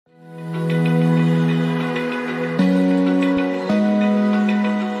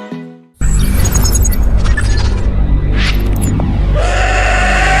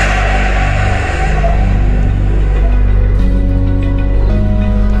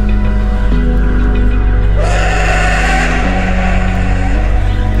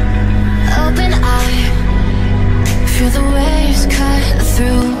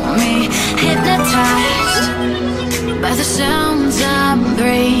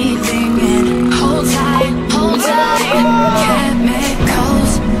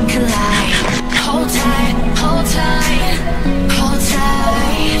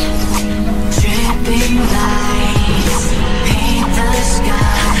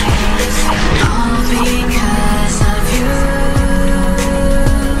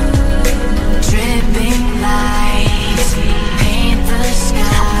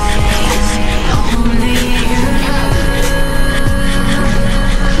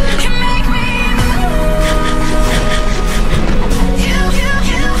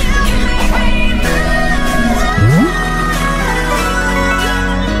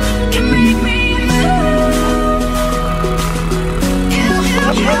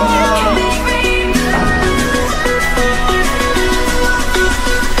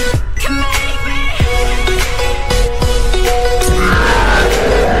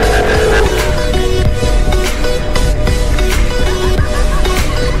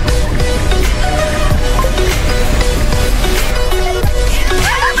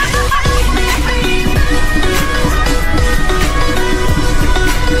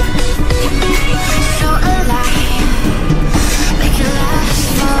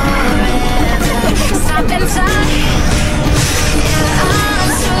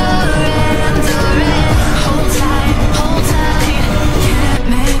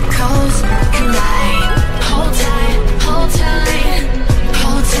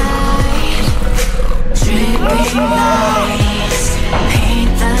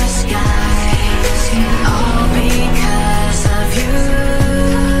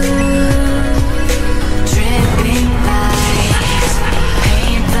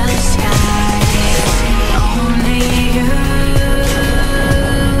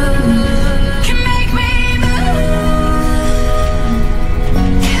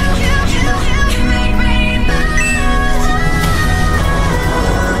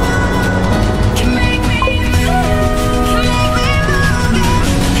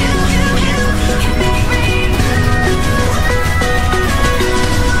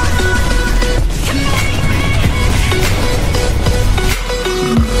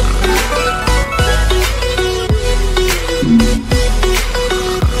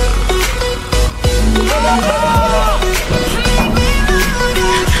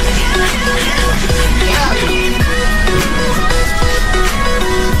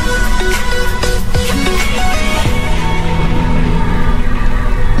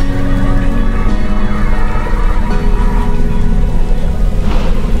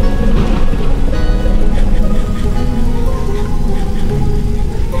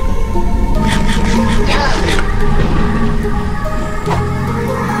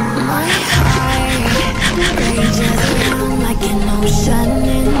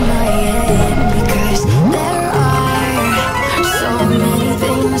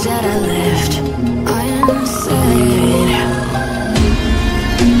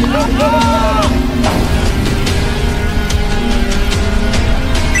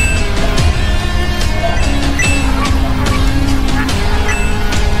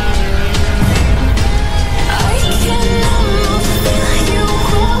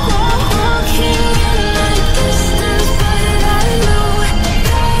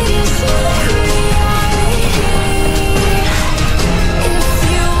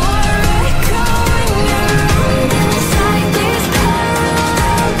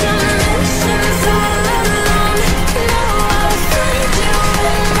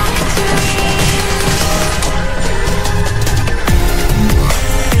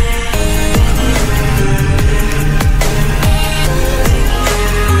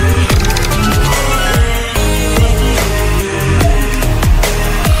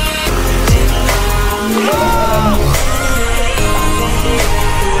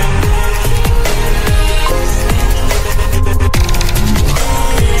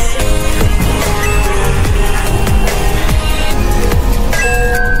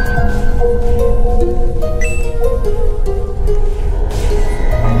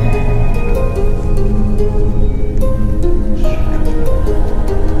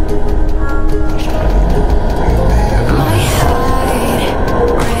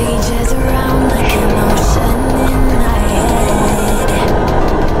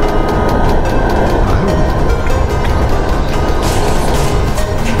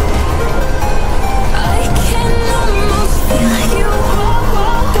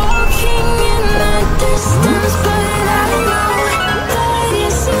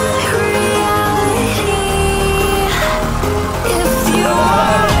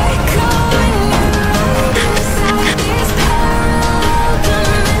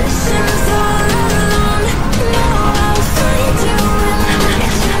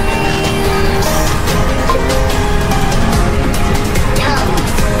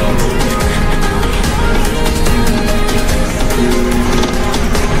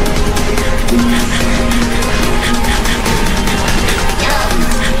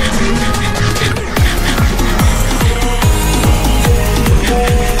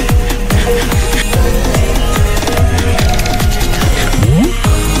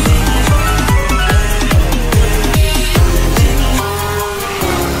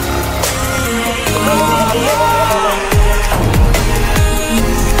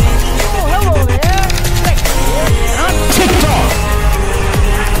hello there. TikTok.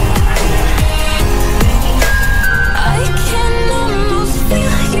 I can almost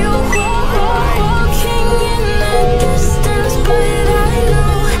feel you walking in the distance, but I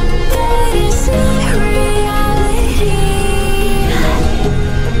know that it's not reality.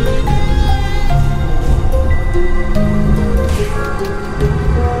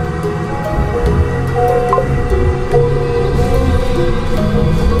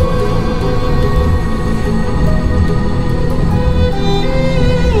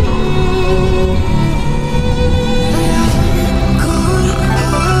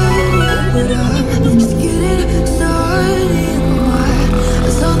 Just getting started. My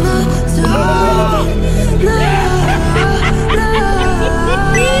eyes on the top.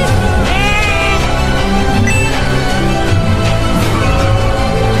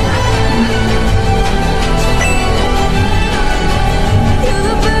 You're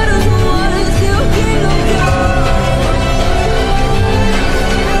the better one, still king of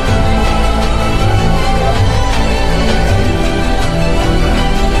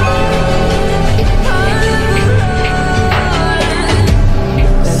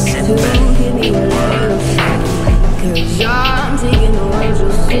give me a loyalty, 'cause I'm taking the words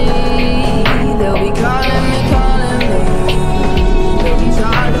you'll see. They'll be calling me.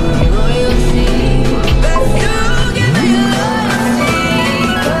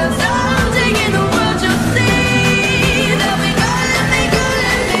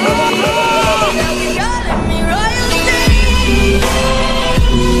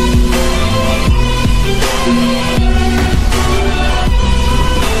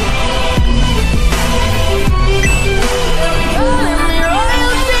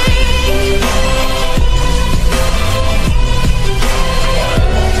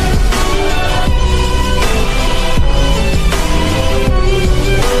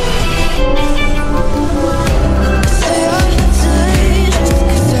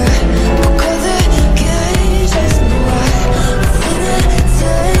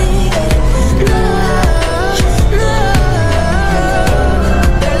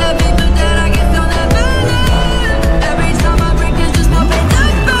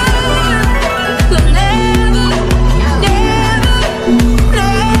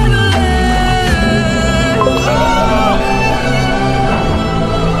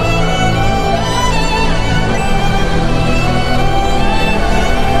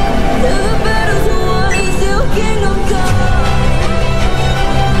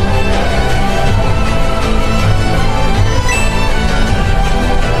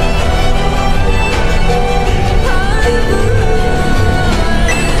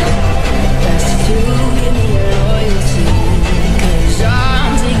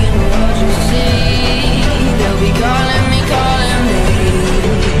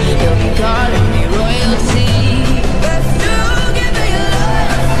 They'll be calling me royalty. Best to give me a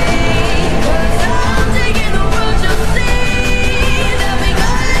loyalty, 'cause I'm taking the words you'll see. They'll be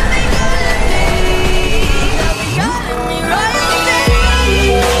calling me. They'll be calling me royalty.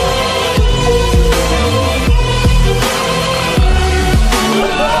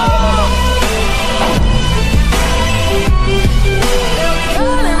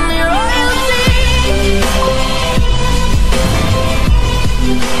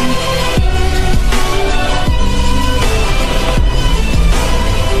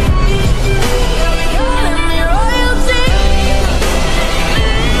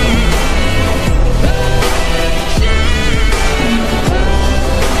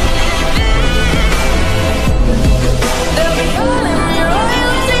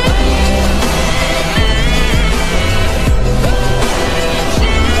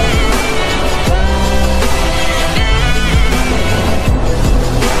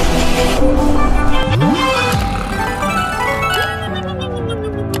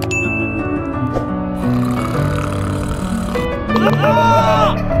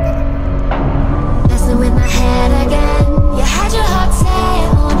 Messing with my head again. You had your heart set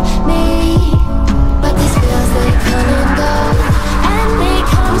on me, but these feels they come and go, and they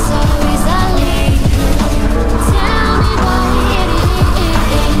come so easily. Tell me what it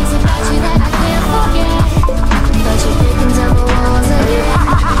is about you that I can't forget. But you're breaking down the walls again,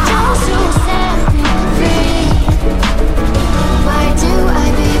 just to set me free. Why do I,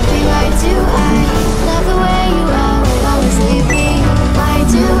 baby, why do I love the way you are, will always leave me? Why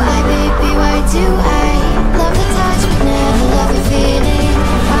do I, baby, why do I love the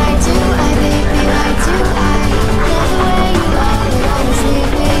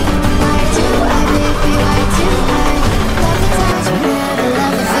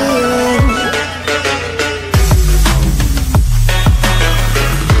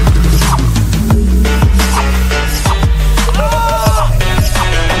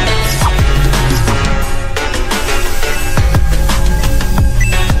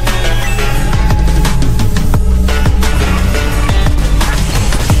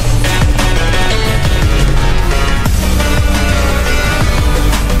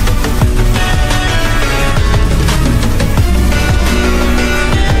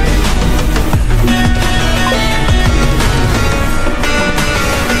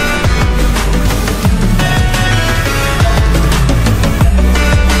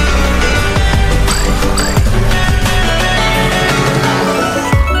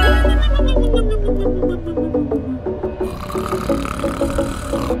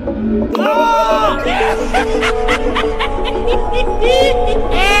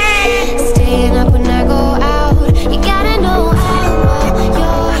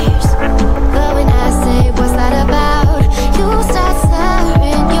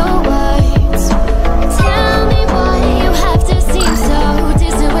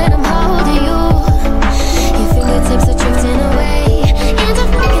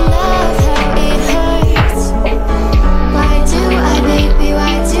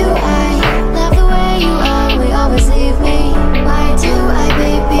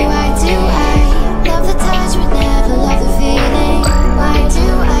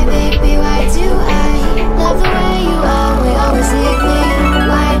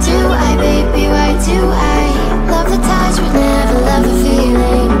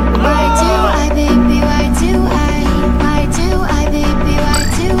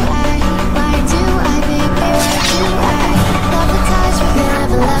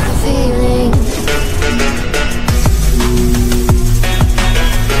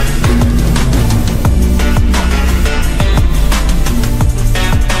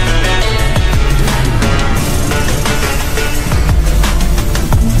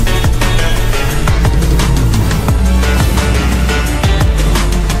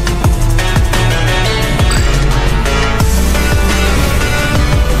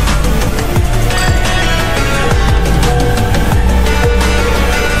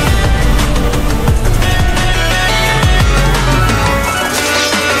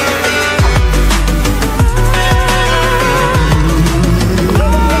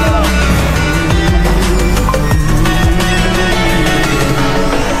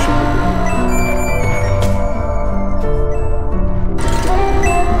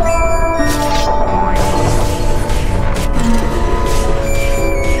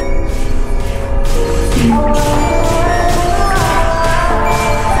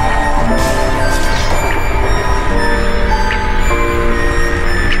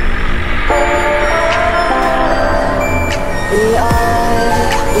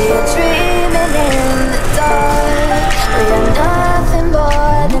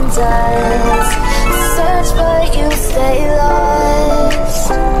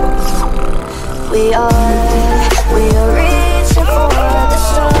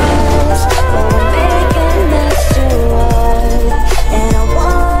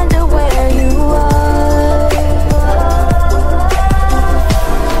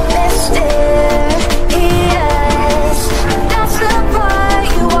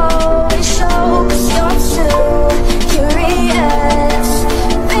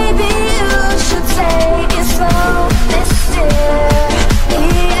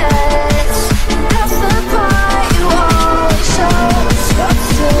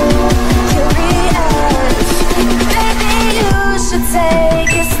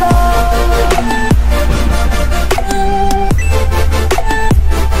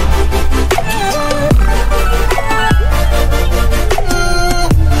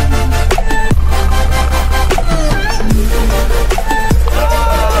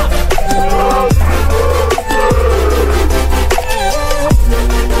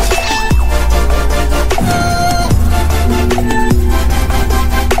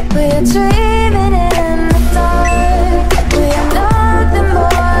we're dreaming in the dark. We are nothing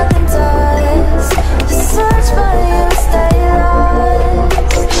more than dust. To search for you, stay lost.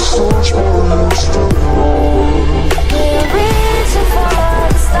 We're reaching for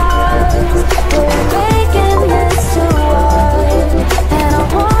the stars. We're making this too hard, and I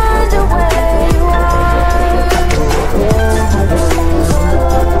wonder where you are.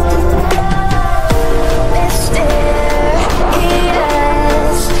 Mysterious,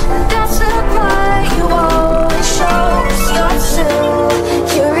 that's the part you always show. You're too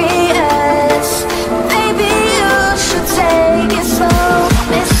curious. Maybe you should take it slow.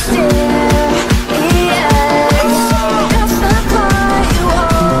 Mysterious, that's the part you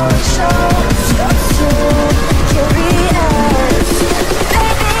always show. You're too curious.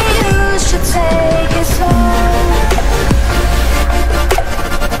 Maybe you should take it slow.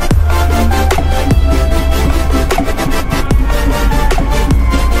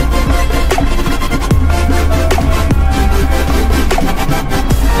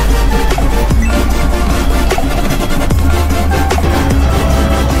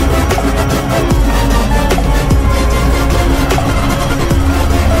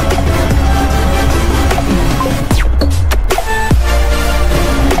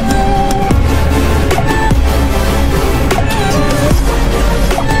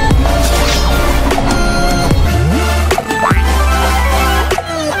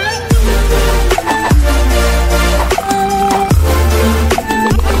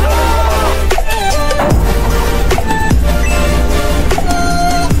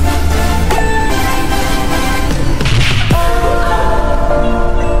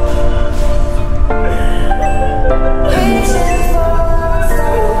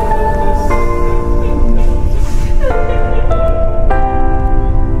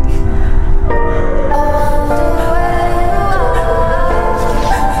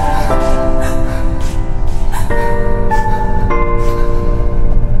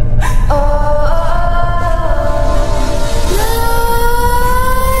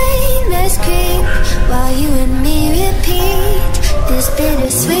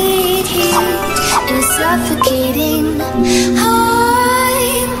 Bittersweet heat is suffocating.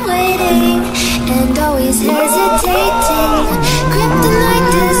 I'm waiting and always hesitating. Kryptonite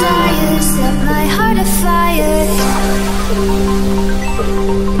desires set my heart afire.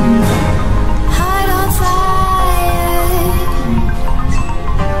 Heart on fire.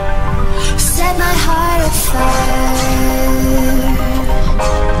 Set my heart afire.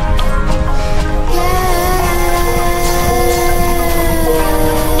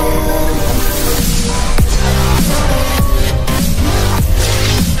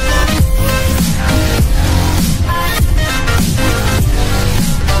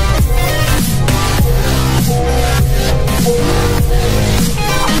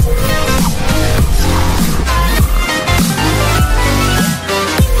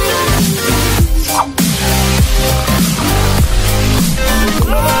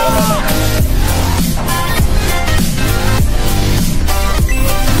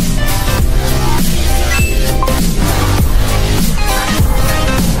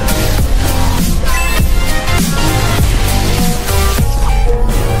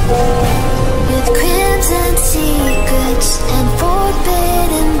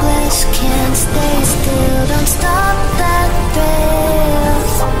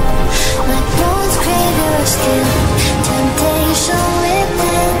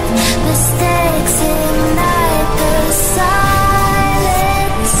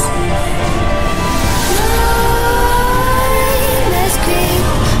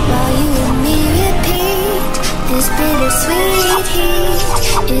 Bittersweet heat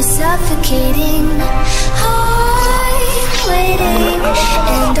is suffocating. I'm waiting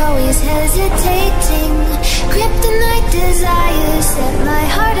and always hesitating. Kryptonite desires set my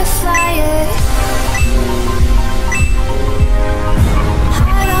heart afire.